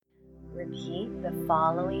Repeat the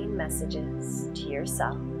following messages to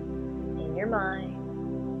yourself in your mind,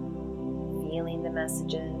 feeling the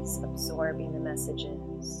messages, absorbing the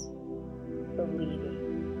messages,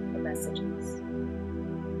 believing the messages.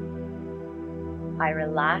 I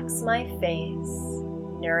relax my face,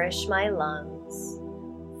 nourish my lungs,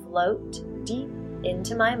 float deep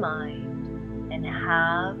into my mind, and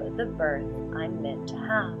have the birth I'm meant to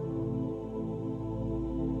have.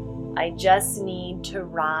 I just need to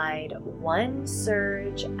ride one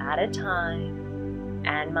surge at a time,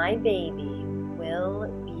 and my baby will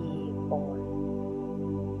be born.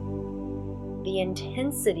 The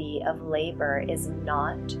intensity of labor is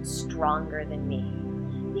not stronger than me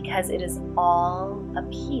because it is all a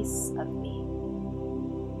piece of me.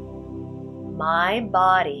 My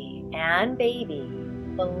body and baby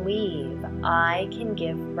believe I can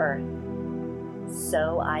give birth,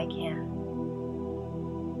 so I can.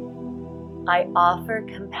 I offer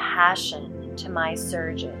compassion to my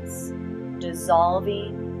surges,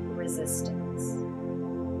 dissolving resistance.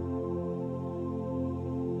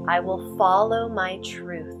 I will follow my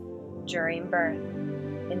truth during birth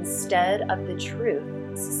instead of the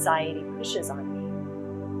truth society pushes on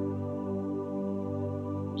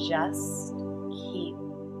me. Just keep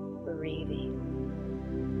breathing.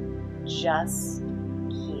 Just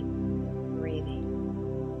keep breathing.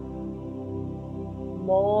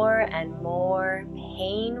 More and more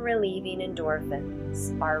pain-relieving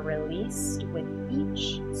endorphins are released with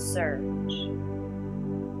each surge.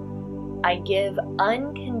 I give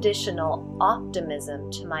unconditional optimism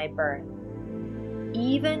to my birth.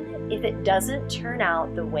 Even if it doesn't turn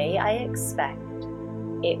out the way I expect,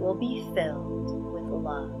 it will be filled with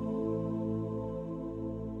love.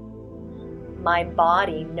 My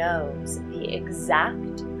body knows the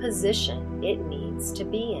exact position it needs to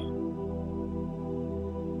be in.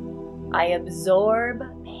 I absorb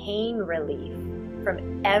pain relief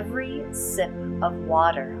from every sip of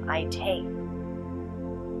water I take.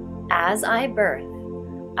 As I birth,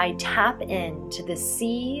 I tap into the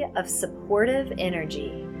sea of supportive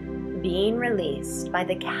energy being released by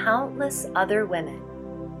the countless other women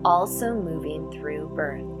also moving through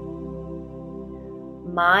birth.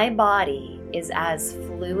 My body is as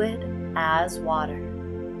fluid as water.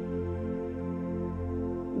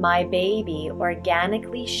 My baby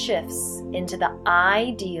organically shifts into the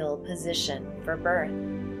ideal position for birth.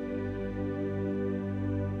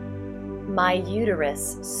 My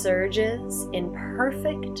uterus surges in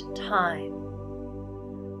perfect time.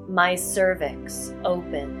 My cervix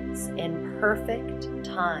opens in perfect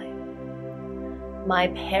time. My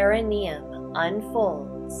perineum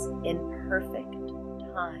unfolds in perfect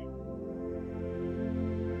time.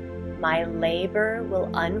 My labor will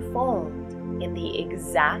unfold in the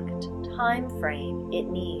exact time frame it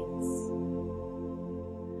needs.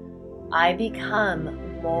 I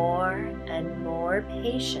become more and more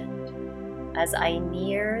patient as I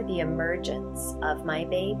near the emergence of my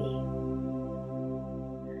baby.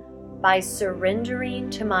 By surrendering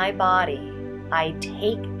to my body, I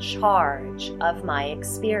take charge of my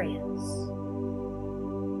experience.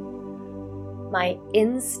 My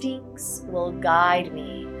instincts will guide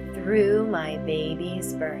me through my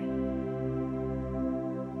baby's birth.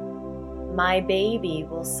 My baby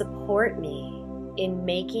will support me in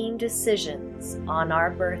making decisions on our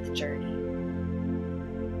birth journey.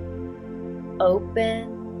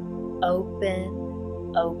 Open,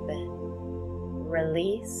 open, open.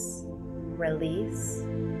 Release, release,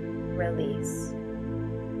 release.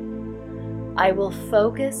 I will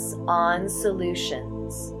focus on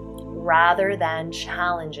solutions rather than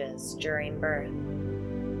challenges during birth.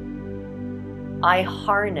 I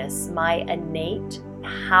harness my innate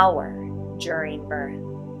power during birth.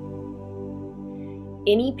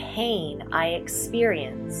 Any pain I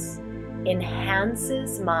experience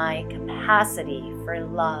enhances my capacity for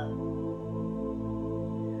love.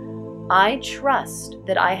 I trust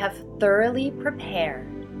that I have thoroughly prepared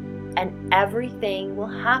and everything will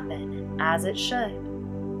happen as it should.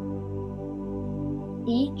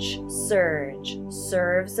 Each surge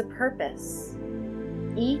serves a purpose.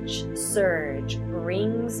 Each surge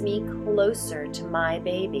brings me closer to my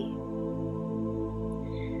baby.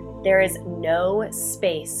 There is no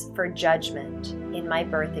space for judgment in my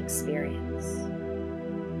birth experience.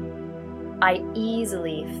 I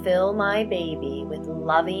easily fill my baby with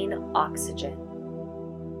loving oxygen.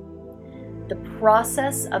 The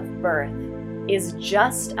process of birth is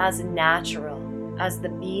just as natural as the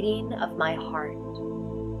beating of my heart.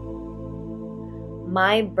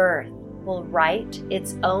 My birth will write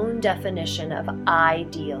its own definition of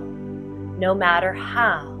ideal, no matter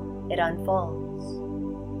how it unfolds.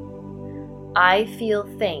 I feel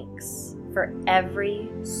thanks for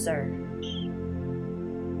every surge.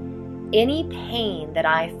 Any pain that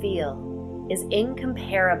I feel is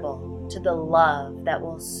incomparable to the love that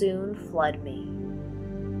will soon flood me.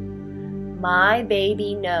 My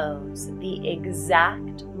baby knows the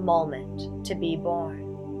exact moment to be born.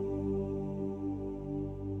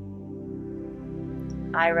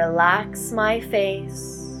 I relax my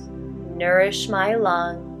face, nourish my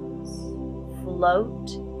lungs, float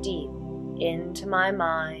deep into my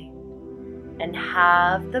mind, and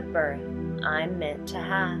have the birth I'm meant to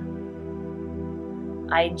have.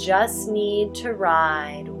 I just need to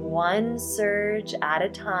ride one surge at a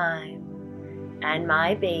time, and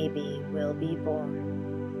my baby will be born.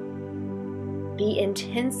 The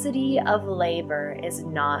intensity of labor is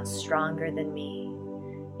not stronger than me,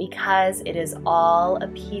 because it is all a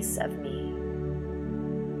piece of me.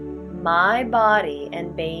 My body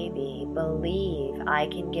and baby believe I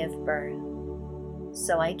can give birth,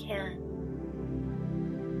 so I can.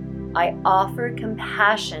 I offer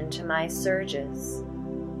compassion to my surges,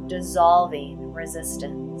 dissolving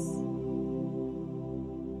resistance.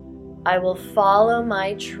 I will follow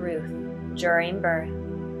my truth during birth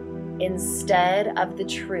instead of the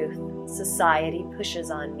truth society pushes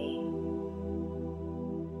on me.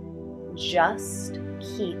 Just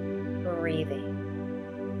keep breathing.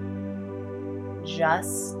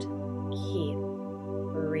 Just keep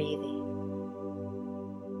breathing.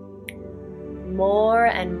 More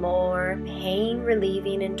and more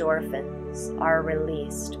pain-relieving endorphins are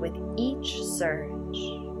released with each surge.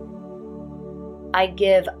 I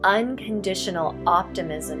give unconditional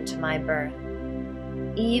optimism to my birth.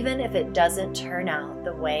 Even if it doesn't turn out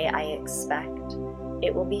the way I expect,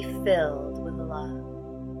 it will be filled with love.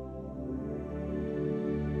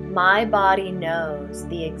 My body knows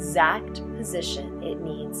the exact position it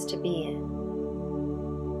needs to be in.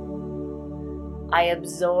 I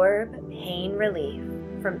absorb pain relief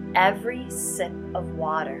from every sip of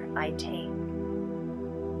water I take.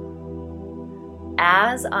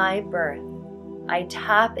 As I birth, I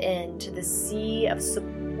tap into the sea of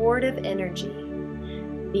supportive energy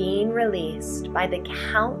being released by the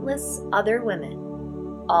countless other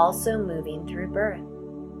women also moving through birth.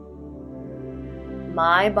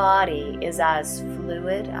 My body is as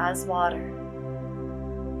fluid as water.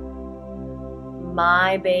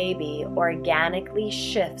 My baby organically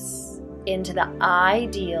shifts into the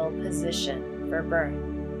ideal position for birth.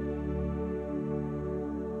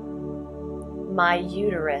 My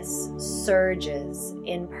uterus surges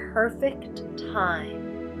in perfect time.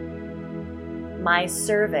 My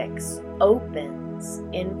cervix opens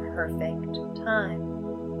in perfect time.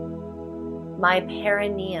 My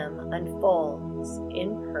perineum unfolds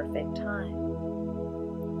in perfect time.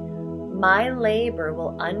 My labor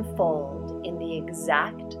will unfold in the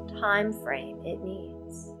exact time frame it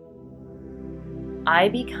needs. I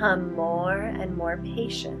become more and more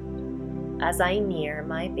patient as I near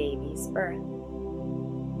my baby's birth.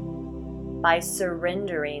 By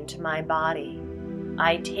surrendering to my body,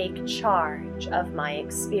 I take charge of my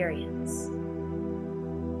experience.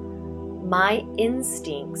 My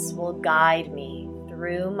instincts will guide me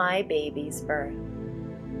through my baby's birth.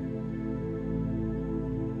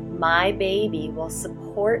 My baby will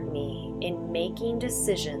support me in making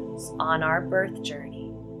decisions on our birth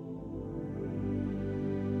journey.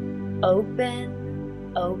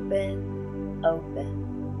 Open, open, open.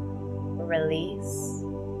 Release,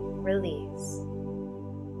 release,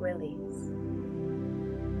 release.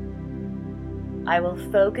 I will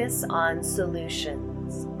focus on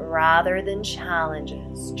solutions rather than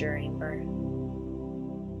challenges during birth.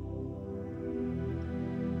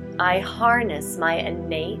 I harness my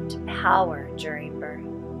innate power during birth.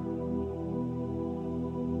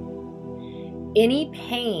 Any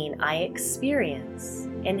pain I experience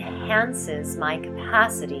enhances my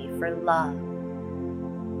capacity for love.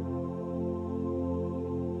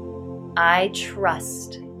 I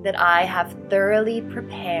trust that I have thoroughly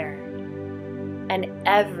prepared and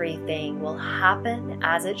everything will happen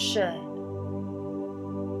as it should.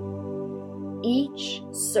 Each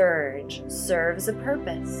surge serves a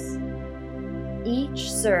purpose.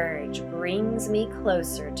 Each surge brings me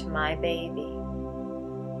closer to my baby.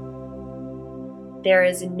 There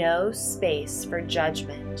is no space for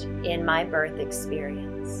judgment in my birth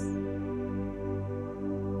experience.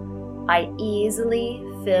 I easily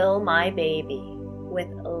fill my baby with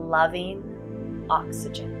loving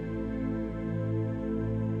oxygen.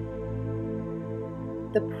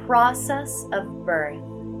 The process of birth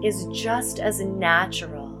is just as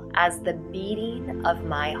natural as the beating of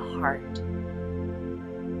my heart.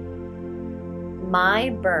 My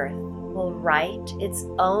birth will write its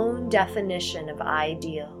own definition of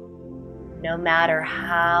ideal, no matter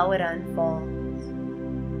how it unfolds.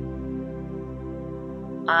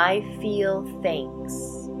 I feel thanks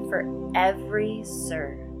for every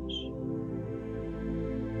surge.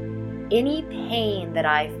 Any pain that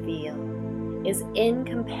I feel is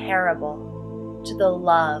incomparable to the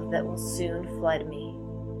love that will soon flood me.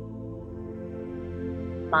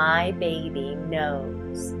 My baby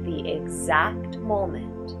knows the exact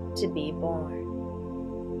moment to be born.